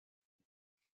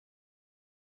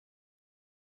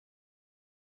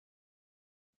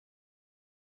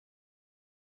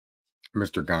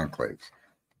Mr. Goncalves.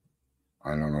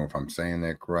 I don't know if I'm saying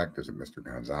that correct. Is it Mr.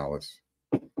 Gonzalez?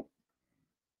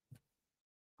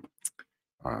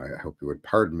 I hope you would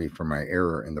pardon me for my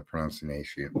error in the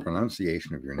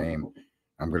pronunciation of your name.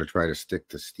 I'm going to try to stick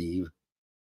to Steve,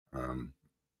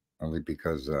 only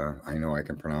because I know I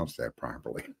can pronounce that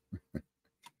properly.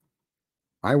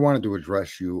 I wanted to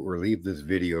address you or leave this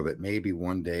video that maybe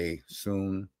one day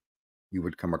soon you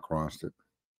would come across it.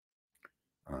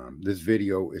 This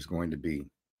video is going to be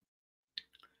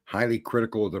highly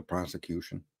critical of the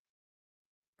prosecution.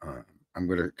 I'm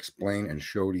going to explain and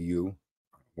show to you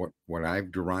what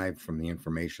I've derived from the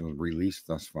information released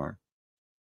thus far,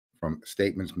 from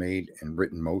statements made and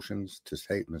written motions to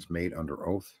statements made under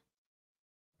oath,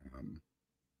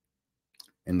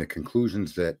 and the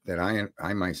conclusions that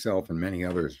I myself and many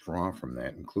others draw from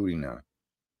that, including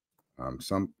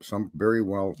some very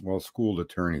well-schooled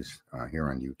attorneys here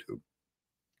on YouTube.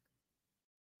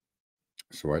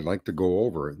 So I'd like to go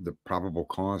over the probable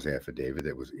cause affidavit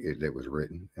that was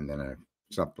written, and then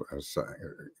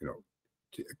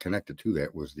connected to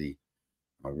that was the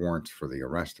warrants for the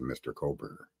arrest of Mr.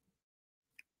 Koberger.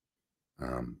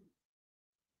 I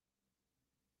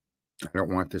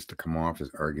don't want this to come off as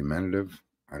argumentative.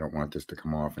 I don't want this to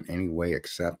come off in any way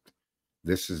except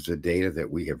this is the data that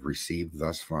we have received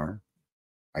thus far.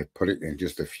 I put it in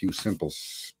just a few simple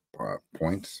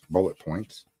bullet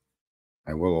points.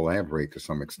 I will elaborate to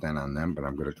some extent on them, but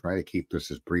I'm going to try to keep this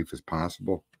as brief as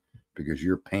possible because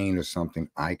your pain is something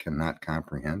I cannot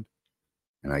comprehend.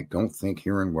 And I don't think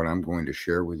hearing what I'm going to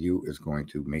share with you is going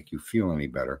to make you feel any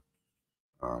better.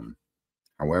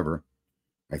 However,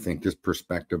 I think this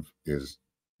perspective is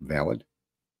valid.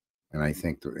 And I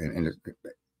think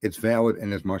it's valid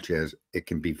in as much as it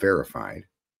can be verified.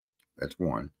 That's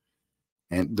one.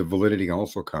 And the validity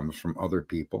also comes from other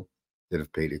people that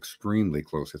have paid extremely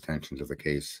close attention to the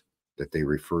case that they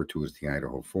refer to as the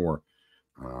Idaho4.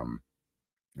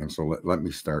 And so let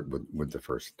me start with the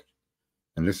first.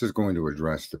 And this is going to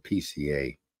address the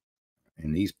PCA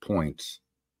and these points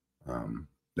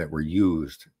that were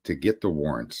used to get the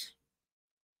warrants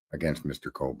against Mr.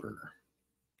 Koberger.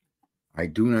 I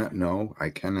do not know, I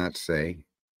cannot say,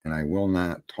 and I will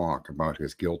not talk about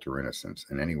his guilt or innocence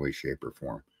in any way, shape, or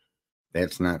form.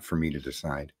 That's not for me to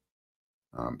decide.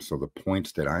 So the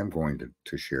points that I'm going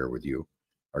to share with you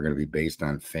are going to be based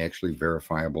on factually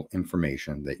verifiable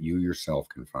information that you yourself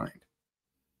can find.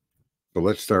 So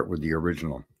let's start with the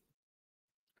original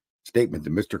statement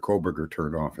that Mr. Koberger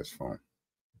turned off his phone.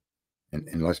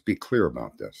 And let's be clear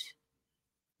about this.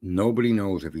 Nobody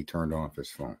knows if he turned off his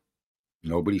phone.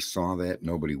 Nobody saw that.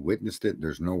 Nobody witnessed it.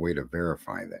 There's no way to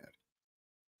verify that.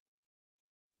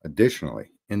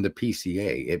 Additionally, in the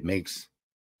PCA, it makes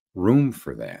room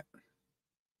for that.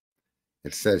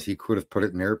 It says he could have put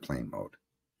it in airplane mode.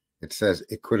 It says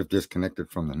it could have disconnected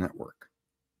from the network.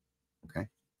 Okay?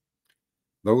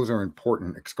 Those are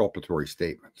important exculpatory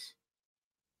statements.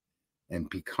 And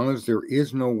because there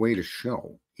is no way to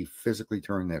show he physically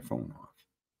turned that phone off,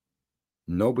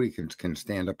 nobody can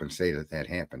stand up and say that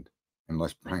happened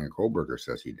unless Brian Koberger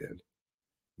says he did.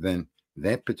 Then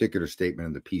that particular statement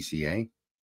in the PCA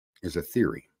is a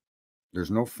theory.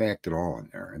 There's no fact at all in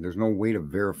there, and there's no way to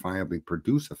verifiably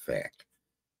produce a fact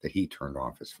that he turned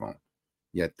off his phone.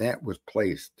 Yet that was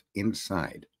placed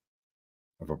inside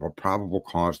of a probable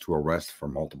cause to arrest for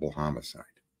multiple homicide.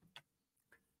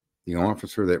 The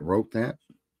officer that wrote that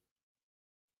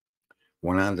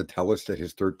went on to tell us that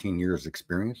his 13 years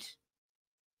experience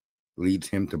leads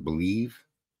him to believe,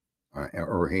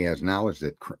 or he has knowledge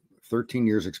that 13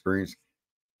 years experience,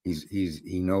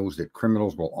 he knows that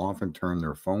criminals will often turn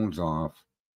their phones off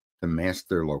to mask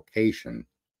their location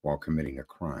while committing a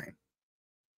crime.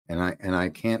 And I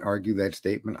can't argue that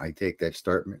statement. I take that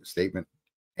statement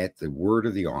at the word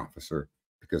of the officer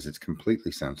because it's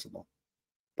completely sensible.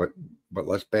 But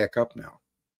let's back up now.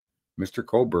 Mr.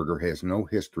 Koberger has no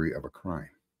history of a crime.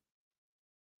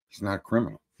 He's not a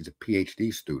criminal. He's a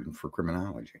PhD student for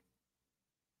criminology.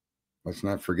 Let's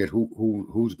not forget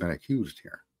who's been accused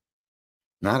here.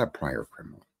 Not a prior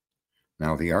criminal.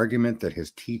 Now, the argument that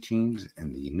his teachings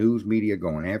and the news media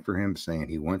going after him, saying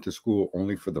he went to school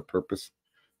only for the purpose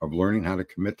of learning how to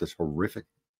commit this horrific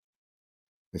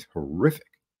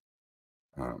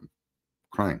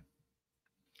crime,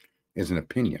 is an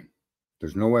opinion.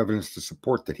 There's no evidence to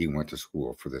support that he went to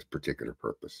school for this particular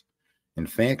purpose. And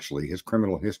factually, his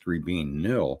criminal history being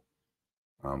nil,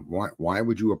 why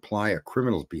would you apply a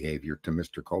criminal's behavior to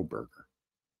Mr. Koberger?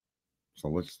 So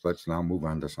let's now move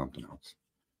on to something else.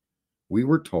 We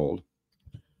were told,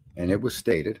 and it was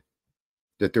stated,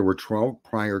 that there were 12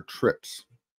 prior trips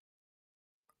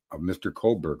of Mr.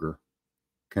 Koberger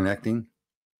connecting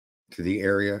to the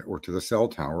area or to the cell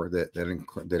tower that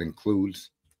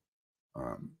includes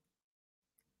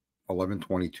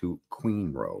 1122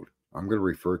 Queen Road. I'm going to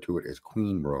refer to it as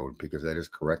Queen Road because that is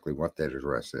correctly what that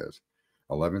address is.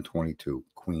 1122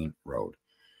 Queen Road,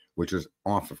 which is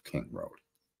off of King Road.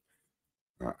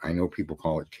 I know people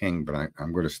call it King, but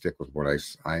I'm going to stick with what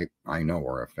I know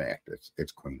are a fact.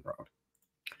 It's Queen Road.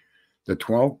 The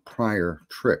 12 prior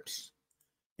trips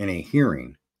in a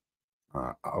hearing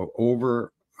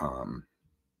over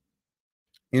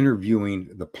interviewing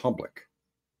the public,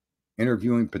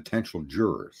 interviewing potential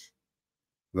jurors,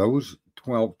 those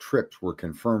 12 trips were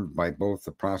confirmed by both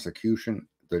the prosecution,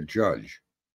 the judge,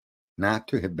 not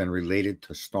to have been related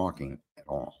to stalking at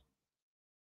all.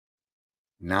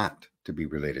 Not to be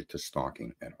related to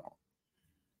stalking at all.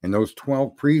 And those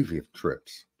 12 previous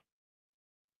trips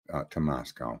to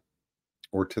Moscow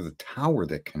or to the tower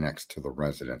that connects to the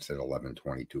residence at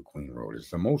 1122 Queen Road is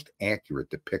the most accurate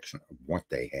depiction of what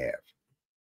they have.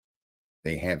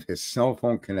 They have his cell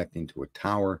phone connecting to a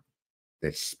tower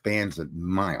that spans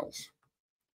miles,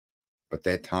 but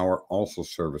that tower also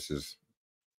services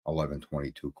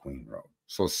 1122 Queen Road.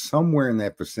 So somewhere in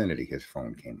that vicinity, his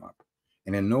phone came up.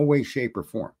 And in no way, shape, or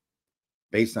form,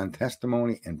 based on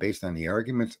testimony and based on the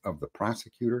arguments of the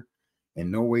prosecutor, in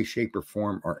no way, shape, or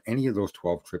form are any of those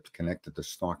 12 trips connected to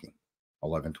stalking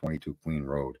 1122 Queen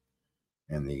Road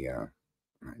and the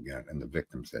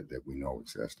victims that we know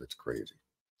exist. It's crazy.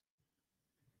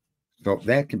 So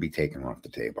that can be taken off the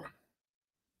table.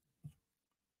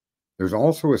 There's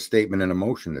also a statement and a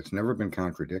motion that's never been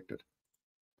contradicted.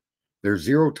 There's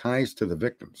zero ties to the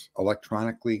victims,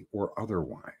 electronically or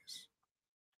otherwise,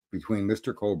 between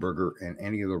Mr. Kohlberger and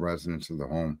any of the residents of the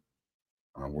home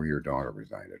where your daughter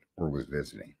resided or was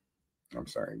visiting.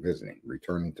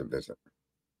 Returning to visit.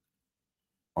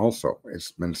 Also,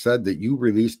 it's been said that you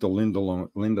released the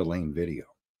Linda Lane video.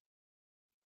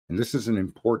 And this is an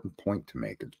important point to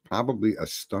make. It's probably a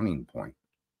stunning point.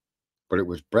 But it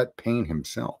was Brett Payne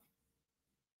himself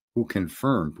who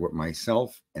confirmed what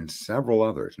myself and several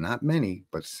others, not many,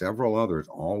 but several others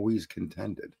always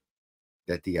contended,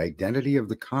 that the identity of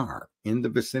the car in the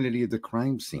vicinity of the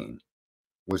crime scene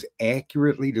was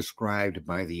accurately described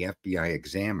by the FBI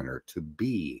examiner to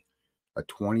be a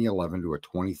 2011 to a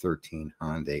 2013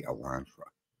 Hyundai Elantra.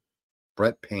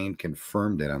 Brett Payne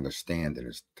confirmed it on the stand in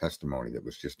his testimony that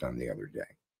was just done the other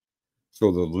day.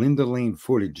 So the Linda Lane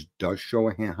footage does show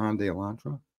a Hyundai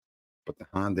Elantra, but the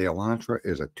Hyundai Elantra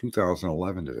is a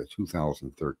 2011 to a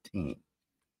 2013.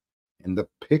 And the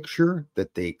picture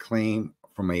that they claim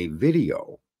from a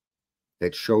video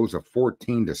that shows a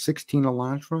 14 to 16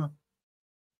 Elantra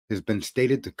has been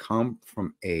stated to come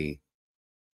from an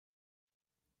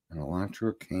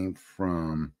Elantra came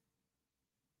from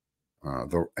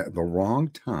the wrong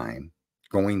time,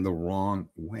 going the wrong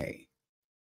way.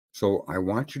 So I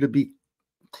want you to be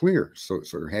clear. So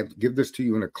give this to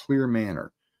you in a clear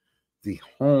manner. The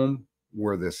home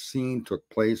where this scene took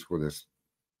place,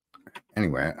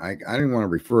 anyway, I didn't want to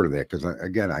refer to that because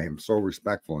again, I am so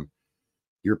respectful and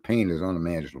your pain is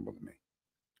unimaginable to me.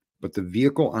 But the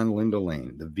vehicle on Linda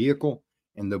Lane, the vehicle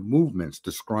and the movements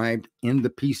described in the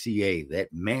PCA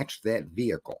that match that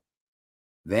vehicle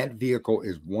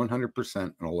is 100%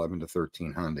 an 11 to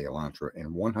 13 Hyundai Elantra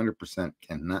and 100%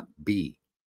 cannot be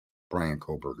Brian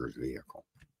Kohlberger's vehicle.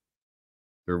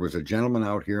 There was a gentleman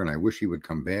out here, and I wish he would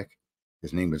come back.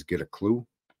 His name is Get a Clue.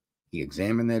 He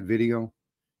examined that video,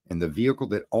 and the vehicle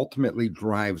that ultimately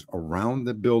drives around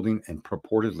the building and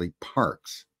purportedly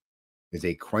parks is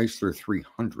a Chrysler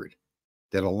 300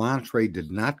 that Elantra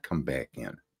did not come back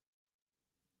in.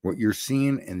 What you're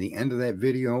seeing in the end of that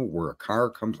video where a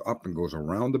car comes up and goes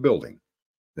around the building,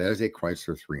 that is a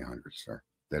Chrysler 300, sir.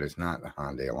 That is not a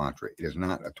Hyundai Elantra. It is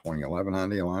not a 2011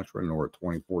 Hyundai Elantra nor a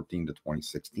 2014 to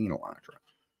 2016 Elantra.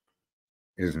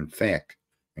 It is in fact,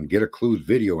 and Get a Clue's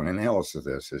video and analysis of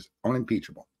this is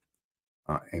unimpeachable.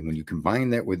 And when you combine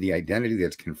that with the identity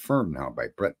that's confirmed now by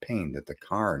Brett Payne that the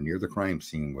car near the crime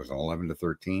scene was an 11 to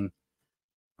 13,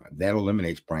 that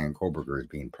eliminates Brian Kohlberger as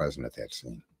being present at that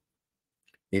scene,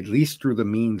 at least through the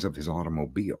means of his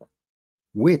automobile,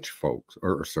 which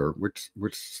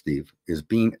Steve is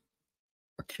being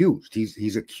accused.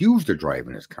 He's accused of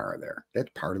driving his car there.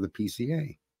 That's part of the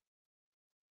PCA.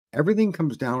 Everything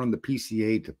comes down in the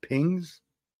PCA to pings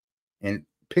and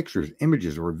pictures,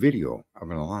 images, or video of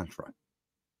an Elantra.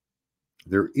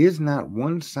 There is not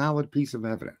one solid piece of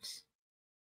evidence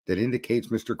that indicates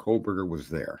Mr. Kohlberger was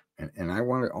there. And I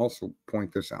want to also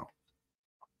point this out.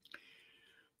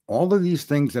 All of these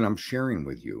things that I'm sharing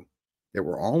with you that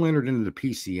were all entered into the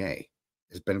PCA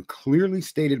has been clearly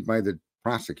stated by the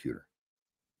prosecutor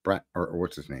Brett, or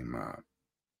what's his name?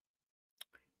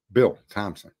 Bill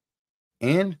Thompson,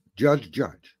 and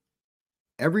Judge.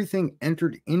 Everything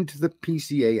entered into the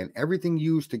PCA and everything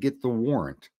used to get the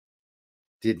warrant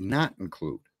did not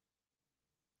include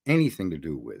anything to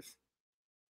do with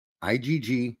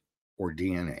IgG or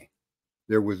DNA.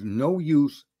 There was no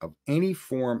use of any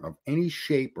form, of any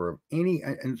shape, or of any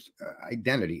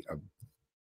identity of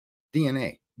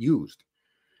DNA used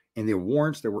in the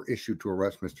warrants that were issued to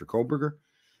arrest Mr. Kohlberger,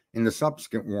 and the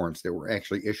subsequent warrants that were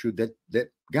actually issued that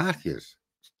got his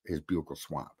buccal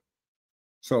swab.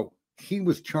 So he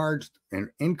was charged and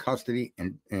in custody,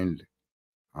 and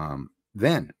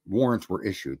then warrants were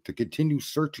issued to continue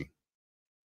searching,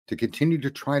 to continue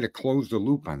to try to close the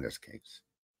loop on this case.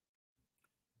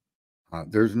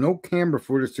 There's no camera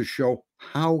footage to show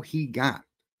how he got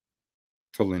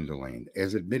to Linda Lane,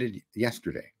 as admitted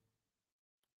yesterday.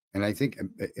 And I think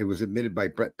it was admitted by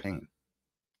Brett Payne.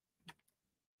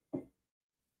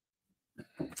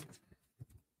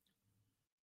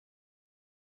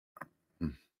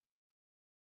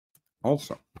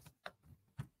 Also,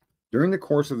 during the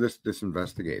course of this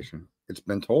investigation, it's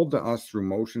been told to us through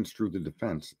motions through the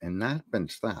defense and not been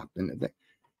stopped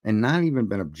and not even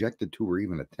been objected to or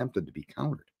even attempted to be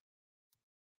countered,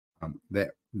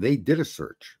 that they did a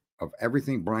search of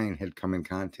everything Brian had come in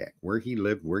contact, where he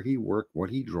lived, where he worked,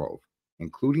 what he drove,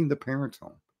 including the parents'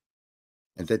 home,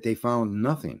 and that they found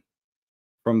nothing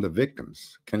from the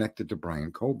victims connected to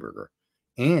Brian Kohlberger.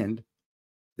 And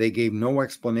they gave no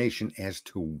explanation as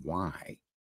to why.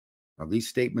 Now, these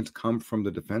statements come from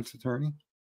the defense attorney.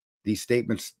 These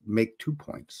statements make 2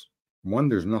 points. One,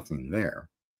 there's nothing there.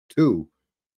 Two,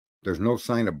 there's no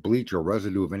sign of bleach or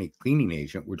residue of any cleaning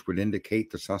agent, which would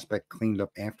indicate the suspect cleaned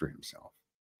up after himself.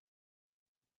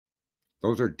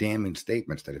 Those are damning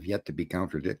statements that have yet to be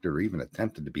contradicted or even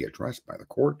attempted to be addressed by the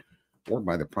court or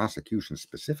by the prosecution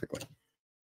specifically.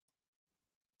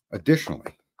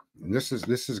 Additionally, and this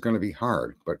is going to be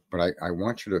hard, but I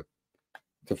want you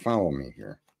to follow me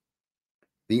here.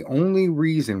 The only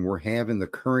reason we're having the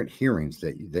current hearings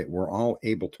that we're all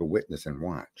able to witness and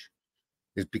watch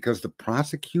is because the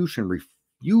prosecution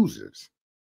refuses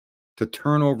to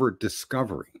turn over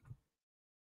discovery.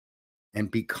 And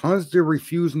because they're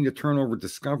refusing to turn over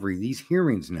discovery, these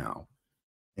hearings now,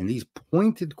 and these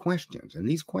pointed questions, and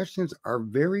these questions are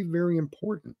very, very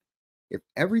important. If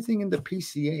everything in the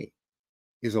PCA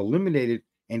is eliminated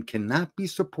and cannot be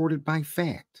supported by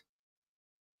fact,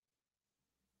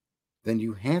 then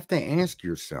you have to ask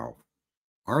yourself,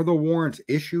 are the warrants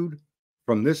issued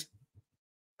from this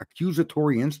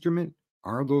accusatory instrument?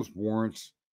 Are those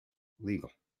warrants legal?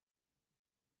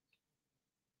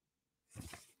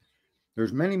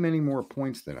 There's many, many more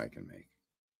points that I can make.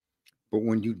 But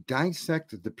when you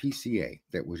dissect the PCA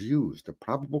that was used, the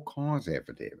probable cause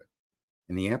affidavit,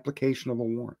 in the application of a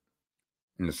warrant,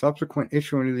 and the subsequent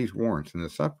issuing of these warrants, and the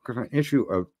subsequent issue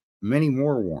of many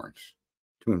more warrants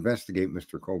to investigate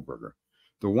Mr. Kohlberger,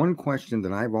 the one question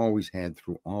that I've always had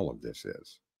through all of this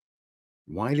is,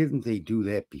 why didn't they do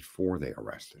that before they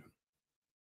arrested him?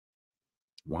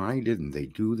 Why didn't they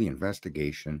do the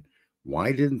investigation?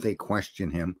 Why didn't they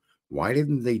question him? Why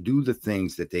didn't they do the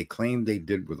things that they claimed they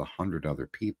did with 100 other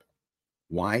people?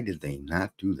 Why did they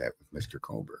not do that with Mr.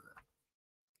 Kohlberger?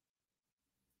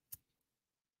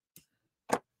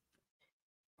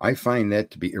 I find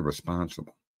that to be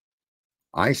irresponsible.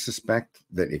 I suspect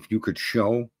that if you could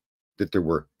show that there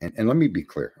were, and let me be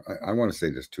clear, I want to say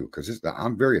this too, because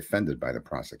I'm very offended by the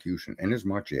prosecution, in as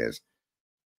much as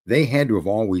they had to have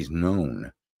always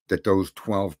known that those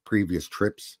 12 previous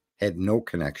trips had no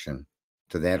connection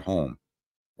to that home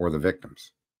or the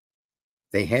victims.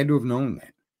 They had to have known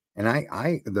that. And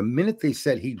I the minute they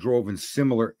said he drove in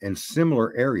similar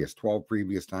areas 12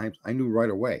 previous times, I knew right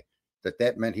away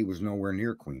that meant he was nowhere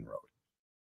near Queen Road.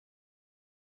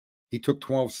 He took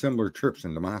 12 similar trips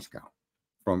into Moscow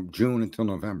from June until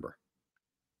November.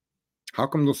 How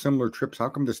come those similar trips? How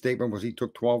come the statement was he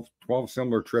took 12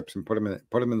 similar trips and put him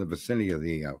in the vicinity of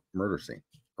the murder scene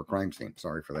or crime scene?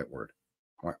 Sorry for that word.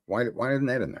 Why isn't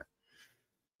that in there?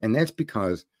 And that's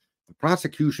because the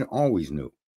prosecution always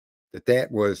knew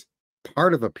that was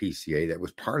part of a PCA, that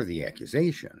was part of the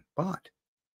accusation, but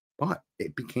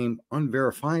it became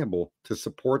unverifiable to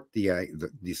support the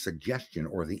suggestion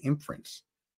or the inference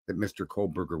that Mr.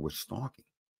 Kohlberger was stalking.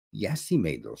 Yes, he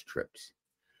made those trips.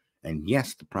 And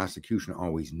yes, the prosecution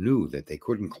always knew that they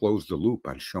couldn't close the loop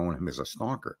on showing him as a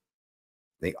stalker.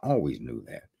 They always knew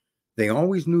that. They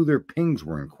always knew their pings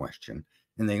were in question,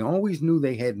 and they always knew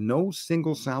they had no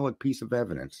single solid piece of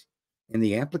evidence in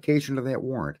the application of that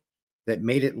warrant that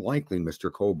made it likely Mr.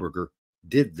 Kohlberger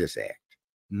did this act.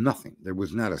 Nothing. There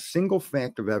was not a single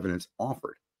fact of evidence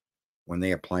offered when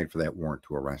they applied for that warrant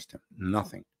to arrest him.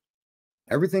 Nothing.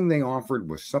 Everything they offered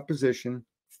was supposition,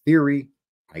 theory,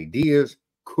 ideas,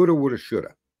 coulda, woulda,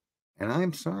 shoulda. And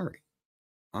I'm sorry.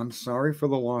 I'm sorry for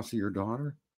the loss of your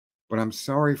daughter, but I'm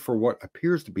sorry for what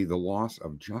appears to be the loss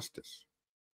of justice.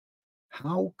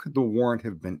 How could the warrant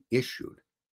have been issued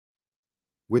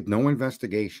with no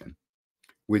investigation,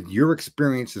 with your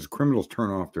experience as criminals turn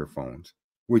off their phones,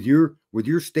 with your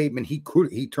statement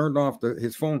he turned off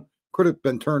his phone, could have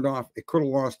been turned off, it could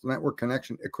have lost the network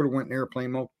connection, it could have went in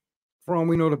airplane mode. For all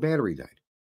we know, the battery died.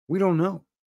 We don't know.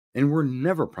 And we're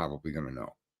never probably going to know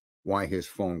why his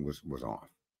phone was off.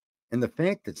 And the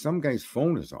fact that some guy's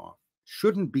phone is off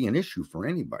shouldn't be an issue for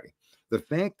anybody. The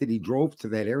fact that he drove to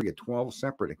that area 12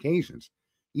 separate occasions,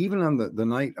 even on the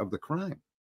night of the crime.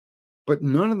 But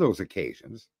none of those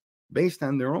occasions, based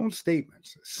on their own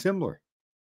statements, similar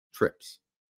trips,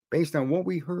 based on what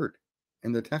we heard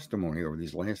in the testimony over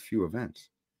these last few events,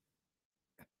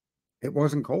 it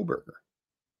wasn't Kohlberger.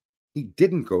 He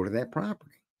didn't go to that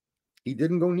property. He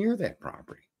didn't go near that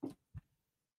property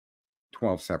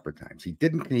 12 separate times. He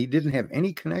didn't have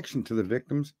any connection to the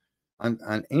victims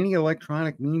on any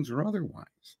electronic means or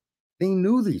otherwise. They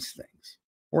knew these things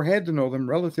or had to know them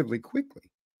relatively quickly.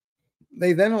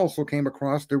 They then also came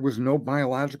across there was no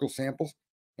biological samples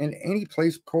in any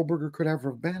place Kohlberger could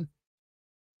ever have been.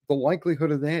 The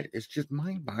likelihood of that is just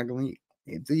mind-boggling.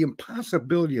 The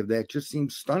impossibility of that just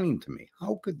seems stunning to me.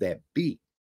 How could that be?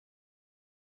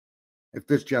 If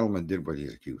this gentleman did what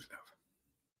he's accused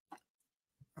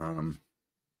of.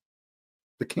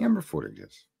 The camera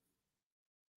footages.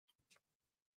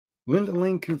 Linda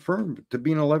Lane confirmed to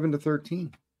be an 11 to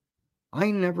 13. I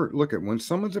never look at when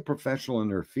someone's a professional in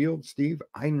their field, Steve,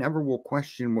 I never will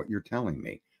question what you're telling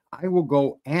me. I will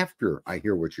go after I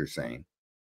hear what you're saying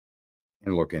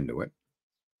and look into it.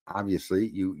 Obviously,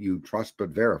 you trust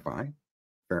but verify.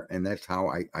 And that's how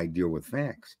I deal with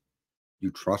facts. You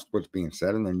trust what's being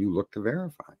said, and then you look to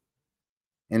verify.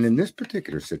 And in this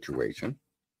particular situation,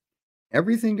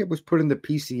 everything that was put in the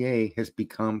PCA has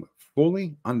become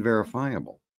fully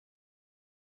unverifiable.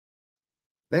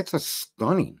 That's a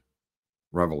stunning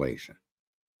revelation.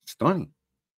 Stunning.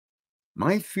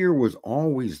 My fear was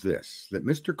always this, that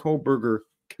Mr. Kohlberger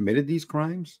committed these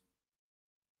crimes,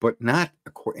 but not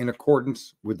in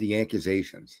accordance with the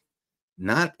accusations.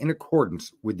 Not in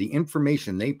accordance with the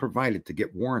information they provided to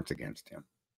get warrants against him.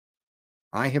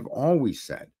 I have always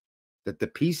said that the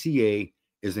PCA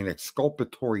is an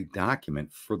exculpatory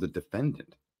document for the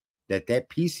defendant. That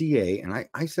PCA, and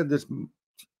I said this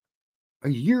a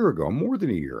year ago, more than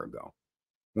a year ago,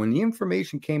 when the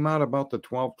information came out about the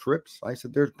 12 trips, I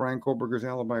said, there's Brian Kohlberger's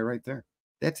alibi right there.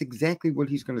 That's exactly what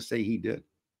he's going to say he did.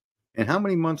 And how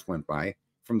many months went by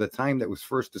from the time that was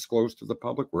first disclosed to the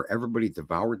public where everybody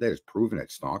devoured that as proven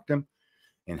it stalked him?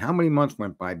 And how many months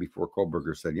went by before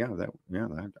Kohlberger said,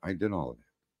 I did all of it.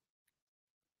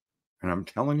 And I'm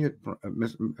telling you,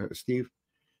 Steve,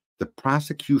 the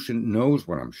prosecution knows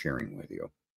what I'm sharing with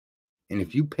you. And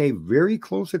if you pay very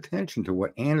close attention to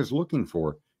what Ann is looking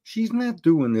for, she's not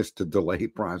doing this to delay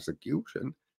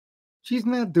prosecution. She's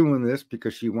not doing this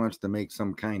because she wants to make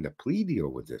some kind of plea deal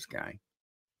with this guy.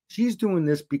 She's doing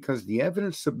this because the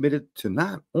evidence submitted to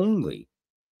not only,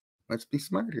 let's be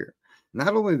smart here,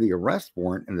 not only the arrest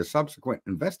warrant and the subsequent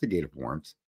investigative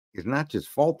warrants is not just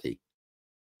faulty,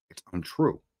 it's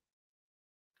untrue.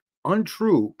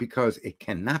 Untrue because it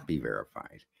cannot be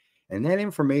verified. And that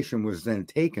information was then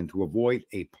taken to avoid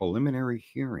a preliminary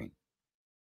hearing.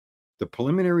 The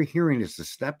preliminary hearing is the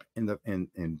step in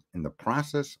the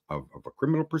process of a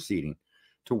criminal proceeding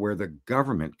to where the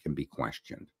government can be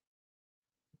questioned.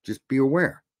 Just be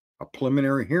aware, a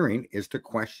preliminary hearing is to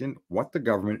question what the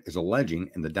government is alleging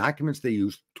in the documents they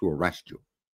used to arrest you.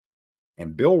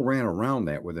 And Bill ran around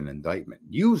that with an indictment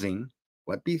using,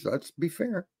 let's be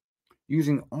fair,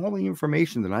 using all the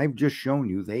information that I've just shown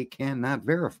you, they cannot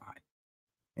verify.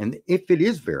 And if it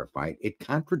is verified, it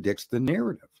contradicts the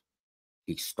narrative.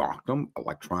 He stalked them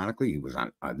electronically. He was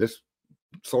on this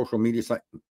social media site.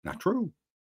 Not true.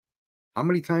 How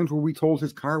many times were we told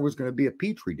his car was going to be a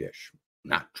petri dish?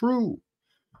 Not true.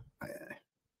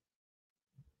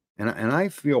 And I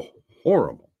feel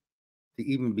horrible to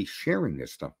even be sharing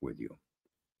this stuff with you.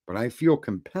 But I feel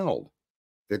compelled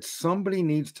that somebody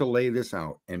needs to lay this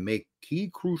out and make key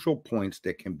crucial points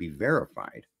that can be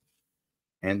verified.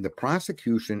 And the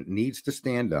prosecution needs to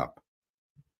stand up,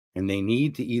 and they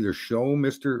need to either show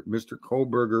Mr.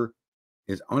 Kohlberger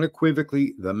is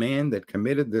unequivocally the man that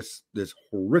committed this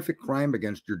horrific crime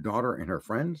against your daughter and her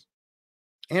friends,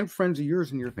 and friends of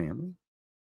yours and your family.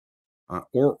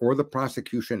 or the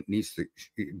prosecution needs to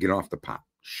get off the pot.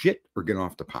 Shit or get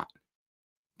off the pot.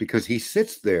 Because he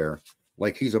sits there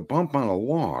like he's a bump on a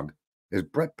log as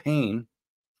Brett Payne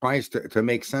tries to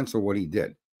make sense of what he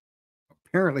did.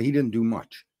 Apparently, he didn't do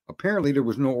much. Apparently, there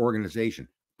was no organization.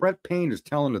 Brett Payne is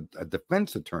telling a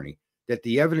defense attorney that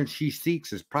the evidence she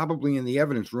seeks is probably in the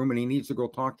evidence room and he needs to go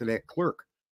talk to that clerk.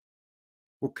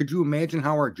 Well, could you imagine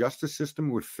how our justice system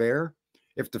would fare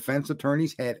if defense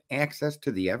attorneys had access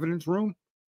to the evidence room?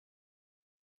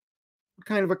 What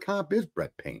kind of a cop is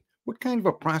Brett Payne? What kind of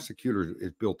a prosecutor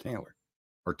is Bill Taylor?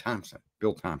 Or Thompson?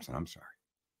 Bill Thompson, I'm sorry.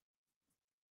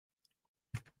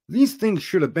 These things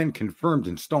should have been confirmed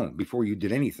in stone before you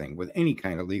did anything with any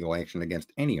kind of legal action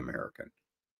against any American.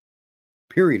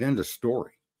 Period. End of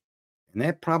story. And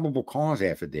that probable cause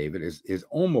affidavit is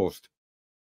almost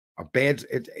a bad,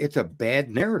 it's a bad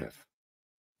narrative.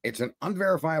 It's an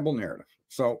unverifiable narrative.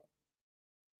 So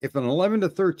if an 11 to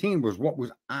 13 was what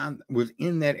was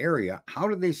in that area, how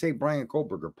did they say Brian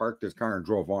Kohlberger parked his car and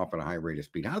drove off at a high rate of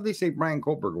speed? How did they say Brian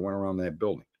Kohlberger went around that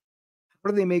building?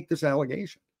 How do they make this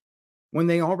allegation when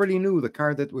they already knew the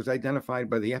car that was identified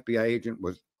by the FBI agent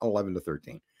was 11 to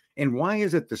 13? And why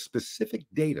is it the specific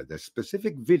data, the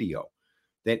specific video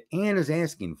that Ann is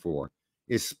asking for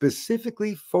is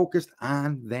specifically focused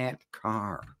on that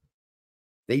car?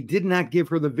 They did not give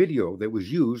her the video that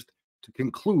was used to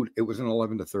conclude it was an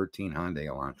 11 to 13 Hyundai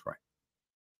Elantra.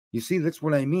 You see, that's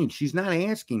what I mean. She's not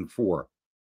asking for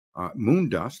moon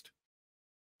dust.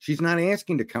 She's not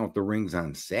asking to count the rings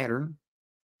on Saturn.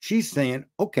 She's saying,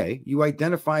 okay, you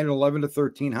identified an 11 to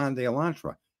 13 Hyundai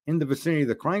Elantra in the vicinity of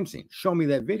the crime scene. Show me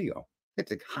that video.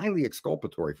 It's highly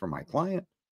exculpatory for my client.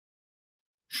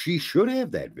 She should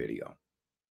have that video.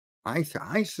 I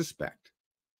suspect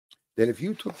that if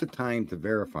you took the time to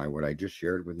verify what I just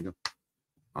shared with you,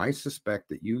 I suspect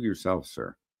that you yourself,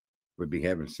 sir, would be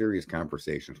having serious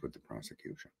conversations with the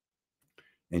prosecution.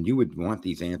 And you would want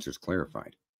these answers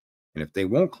clarified. And if they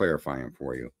won't clarify them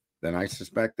for you, then I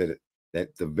suspect that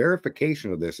the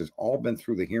verification of this has all been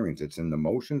through the hearings. It's in the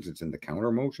motions. It's in the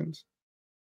counter motions.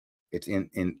 It's in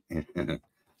and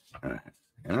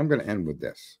I'm going to end with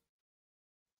this.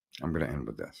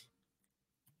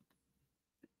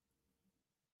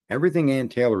 Everything Ann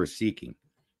Taylor is seeking,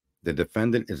 the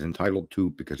defendant is entitled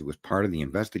to because it was part of the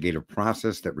investigative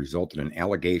process that resulted in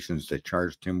allegations that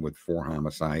charged him with 4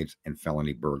 homicides and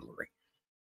felony burglary.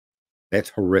 That's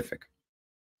horrific.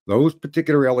 Those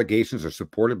particular allegations are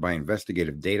supported by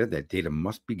investigative data. That data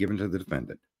must be given to the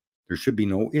defendant. There should be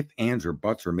no ifs, ands, or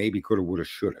buts, or maybe, coulda, woulda,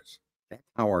 shouldas. That's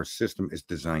how our system is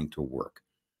designed to work.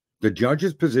 The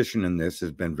judge's position in this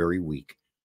has been very weak.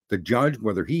 The judge,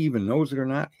 whether he even knows it or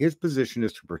not, his position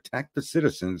is to protect the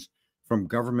citizens from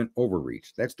government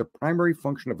overreach. That's the primary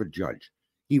function of a judge.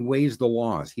 He weighs the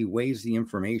laws, he weighs the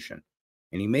information,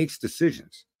 and he makes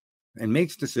decisions. And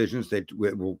makes decisions that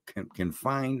will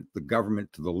confine the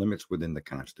government to the limits within the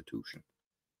Constitution.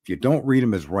 If you don't read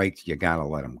them as rights, you got to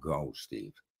let them go,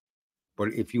 Steve.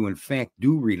 But if you, in fact,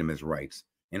 do read them as rights,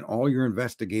 and all your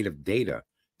investigative data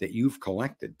that you've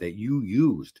collected, that you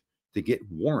used to get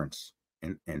warrants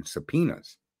and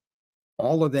subpoenas,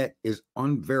 all of that is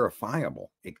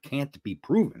unverifiable. It can't be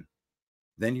proven.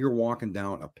 Then you're walking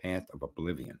down a path of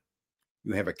oblivion.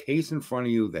 You have a case in front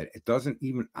of you that it doesn't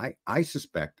even, I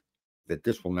suspect, that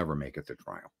this will never make it to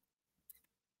trial.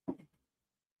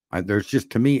 There's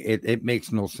just, to me, it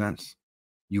makes no sense.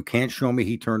 You can't show me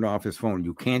he turned off his phone.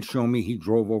 You can't show me he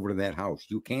drove over to that house.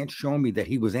 You can't show me that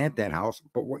he was at that house.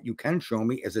 But what you can show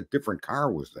me is a different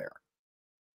car was there.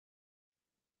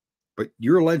 But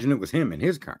you're alleging it was him in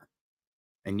his car.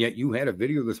 And yet you had a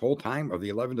video this whole time of the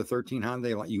 11 to 13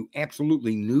 Hyundai. You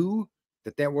absolutely knew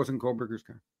that that wasn't Kohlberger's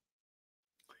car.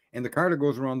 And the car that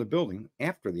goes around the building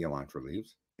after the Elantra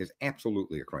leaves is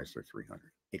absolutely a Chrysler 300.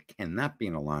 It cannot be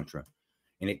an Elantra.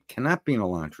 And it cannot be an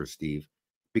Elantra, Steve,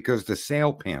 because the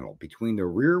sail panel between the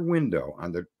rear window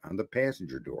on the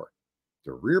passenger door,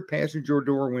 the rear passenger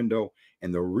door window,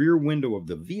 and the rear window of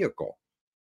the vehicle,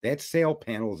 that sail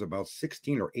panel is about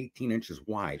 16 or 18 inches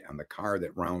wide on the car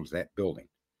that rounds that building.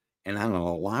 And on an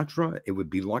Elantra, it would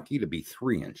be lucky to be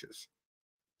 3 inches.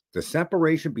 The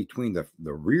separation between the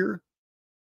rear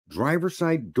driver's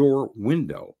side door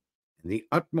window and the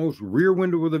utmost rear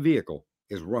window of the vehicle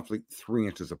is roughly 3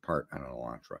 inches apart on an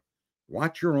Elantra.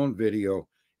 Watch your own video,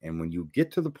 and when you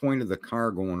get to the point of the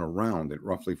car going around at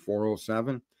roughly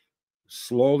 407,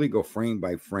 slowly go frame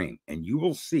by frame, and you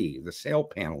will see the sail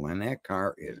panel on that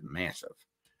car is massive.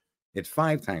 It's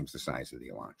 5 times the size of the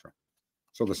Elantra.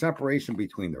 So the separation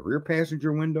between the rear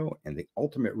passenger window and the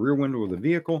ultimate rear window of the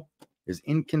vehicle is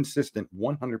inconsistent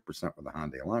 100% with the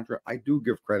Hyundai Elantra. I do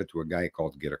give credit to a guy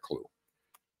called Get a Clue.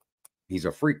 he's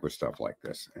a freak with stuff like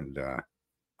this. And,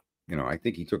 you know, I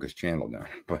think he took his channel down,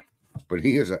 but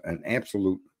he is an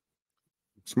absolute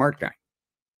smart guy.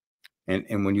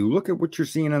 And when you look at what you're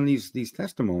seeing on these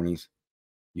testimonies,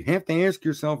 you have to ask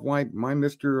yourself why my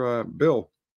Mr.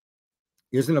 Bill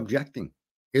isn't objecting,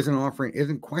 isn't offering,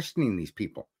 isn't questioning these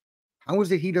people. How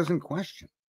is it he doesn't question?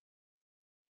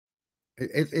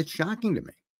 It's shocking to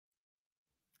me.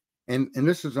 And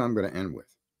this is what I'm going to end with.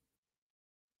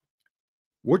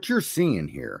 What you're seeing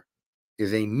here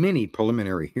is a mini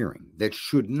preliminary hearing that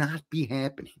should not be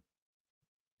happening.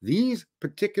 These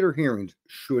particular hearings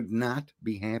should not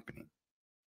be happening,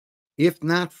 if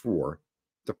not for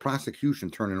the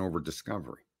prosecution turning over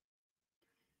discovery.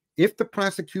 If the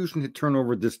prosecution had turned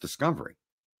over this discovery,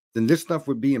 then this stuff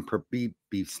would be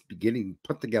getting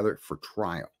put together for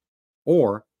trial,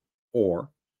 or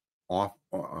off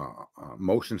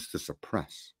motions to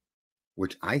suppress,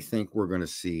 which I think we're going to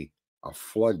see a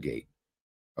floodgate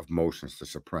of motions to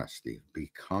suppress, Steve,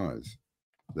 because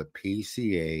the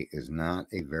PCA is not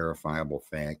a verifiable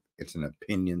fact. It's an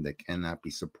opinion that cannot be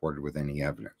supported with any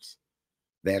evidence.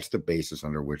 That's the basis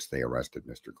under which they arrested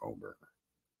Mr. Kohlberger.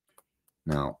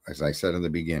 Now, as I said in the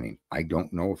beginning, I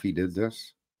don't know if he did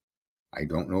this. I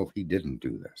don't know if he didn't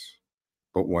do this.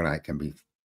 But what I can be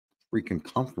freaking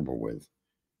comfortable with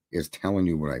is telling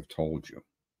you what I've told you.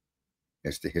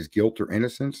 As to his guilt or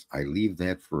innocence, I leave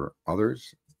that for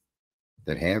others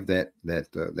that have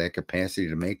that capacity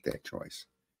to make that choice.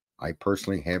 I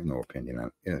personally have no opinion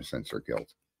on innocence or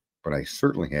guilt, but I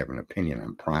certainly have an opinion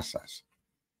on process.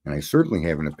 And I certainly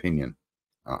have an opinion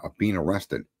of being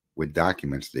arrested with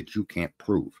documents that you can't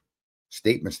prove,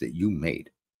 statements that you made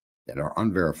that are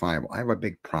unverifiable. I have a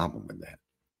big problem with that.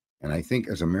 And I think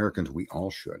as Americans, we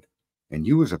all should. And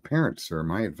you as a parent, sir,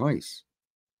 my advice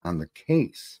on the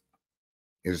case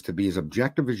is to be as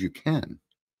objective as you can.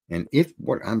 And if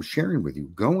what I'm sharing with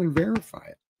you, go and verify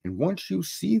it. And once you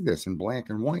see this in black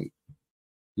and white,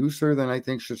 you, sir, then I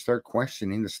think should start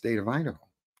questioning the state of Idaho.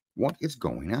 What is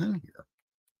going on here?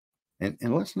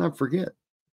 And let's not forget,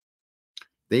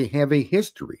 they have a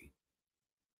history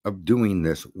of doing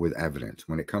this with evidence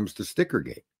when it comes to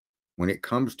Stickergate, when it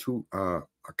comes to a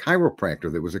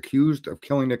chiropractor that was accused of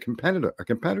killing a competitor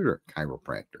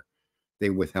chiropractor.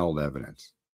 They withheld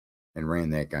evidence and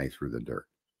ran that guy through the dirt.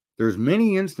 There's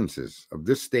many instances of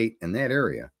this state and that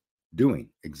area doing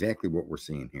exactly what we're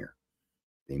seeing here.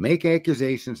 They make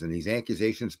accusations, and these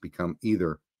accusations become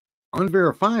either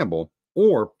unverifiable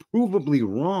or provably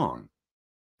wrong,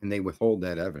 and they withhold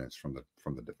that evidence from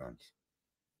the defense.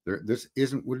 This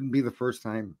wouldn't be the first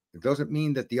time. It doesn't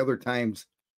mean that the other times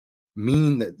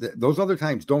mean that those other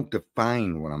times don't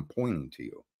define what I'm pointing to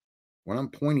you. What I'm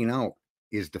pointing out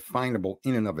is definable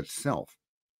in and of itself.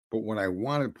 But what I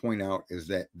want to point out is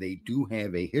that they do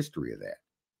have a history of that,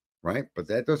 right? But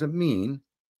that doesn't mean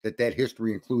that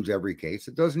history includes every case.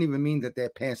 It doesn't even mean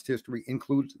that past history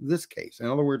includes this case. In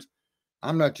other words,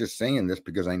 I'm not just saying this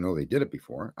because I know they did it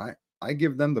before. I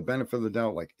give them the benefit of the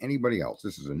doubt like anybody else.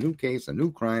 This is a new case, a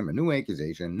new crime, a new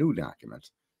accusation, new documents.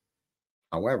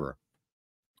 However,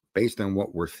 based on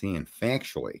what we're seeing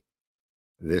factually,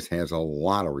 this has a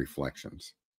lot of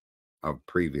reflections of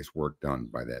previous work done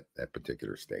by that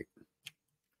particular state.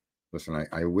 Listen,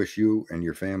 I wish you and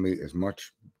your family as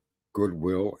much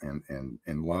goodwill and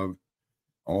love,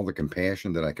 all the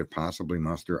compassion that I could possibly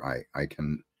muster. I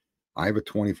have a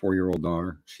 24-year-old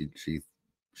daughter.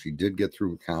 She did get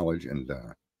through college, and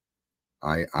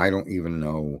I don't even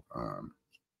know.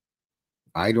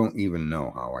 I don't even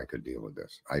know how I could deal with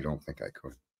this. I don't think I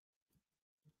could.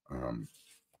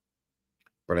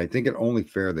 But I think it's only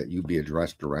fair that you be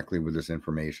addressed directly with this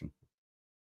information,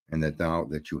 and that now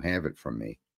that you have it from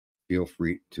me, feel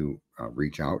free to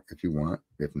reach out if you want.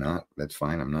 If not, that's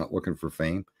fine. I'm not looking for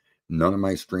fame. None of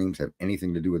my streams have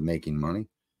anything to do with making money.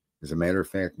 As a matter of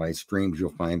fact, my streams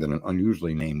you'll find on an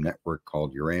unusually named network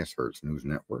called Your Ass Hurts News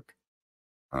Network.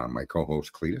 My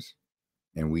co-host Cletus,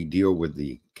 and we deal with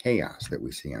the chaos that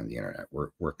we see on the internet.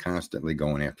 We're constantly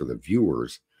going after the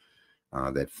viewers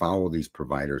that follow these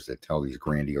providers that tell these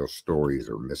grandiose stories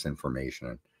or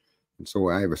misinformation. And so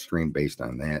I have a stream based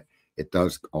on that. It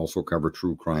does also cover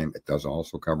true crime. It does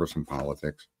also cover some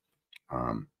politics.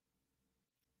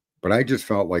 But I just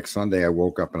felt like Sunday I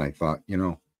woke up and I thought,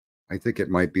 I think it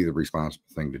might be the responsible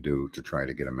thing to do to try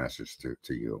to get a message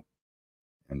to you.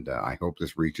 And I hope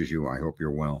this reaches you. I hope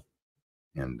you're well.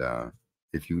 And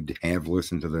if you have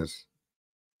listened to this,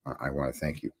 I want to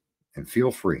thank you. And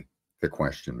feel free to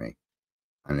question me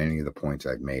on any of the points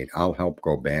I've made. I'll help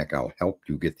go back. I'll help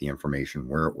you get the information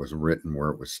where it was written, where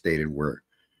it was stated, where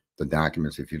the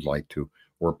documents, if you'd like to,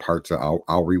 or parts of.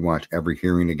 I'll rewatch every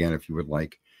hearing again if you would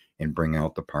like, and bring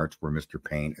out the parts where Mr.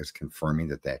 Payne is confirming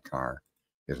that that car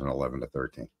is an 11 to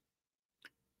 13.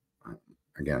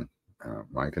 Again,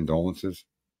 my condolences,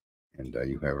 and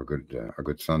you have a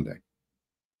good Sunday.